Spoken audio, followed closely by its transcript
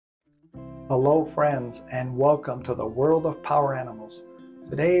Hello friends, and welcome to the world of power animals.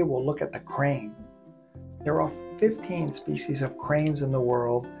 Today we'll look at the crane. There are 15 species of cranes in the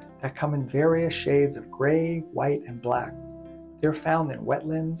world that come in various shades of gray, white, and black. They're found in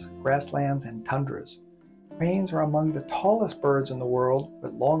wetlands, grasslands, and tundras. Cranes are among the tallest birds in the world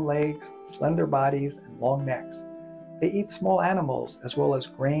with long legs, slender bodies, and long necks. They eat small animals as well as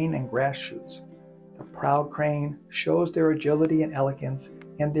grain and grass shoots. The proud crane shows their agility and elegance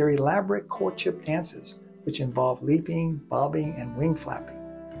and their elaborate courtship dances, which involve leaping, bobbing, and wing flapping.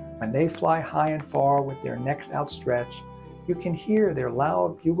 When they fly high and far with their necks outstretched, you can hear their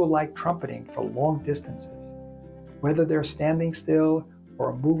loud bugle-like trumpeting for long distances. Whether they're standing still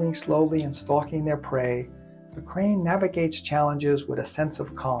or moving slowly and stalking their prey, the crane navigates challenges with a sense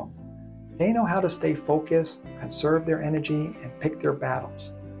of calm. They know how to stay focused, conserve their energy, and pick their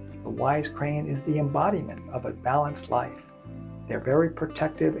battles. The wise crane is the embodiment of a balanced life. They're very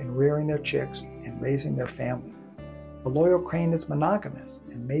protective in rearing their chicks and raising their family. The loyal crane is monogamous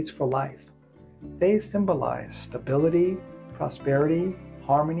and mates for life. They symbolize stability, prosperity,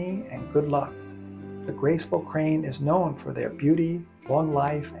 harmony, and good luck. The graceful crane is known for their beauty, long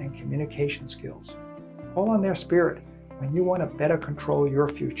life, and communication skills. Call on their spirit when you want to better control your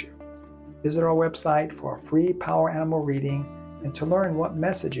future. Visit our website for a free power animal reading and to learn what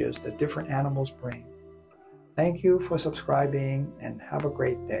messages the different animals bring. Thank you for subscribing and have a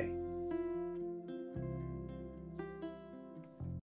great day.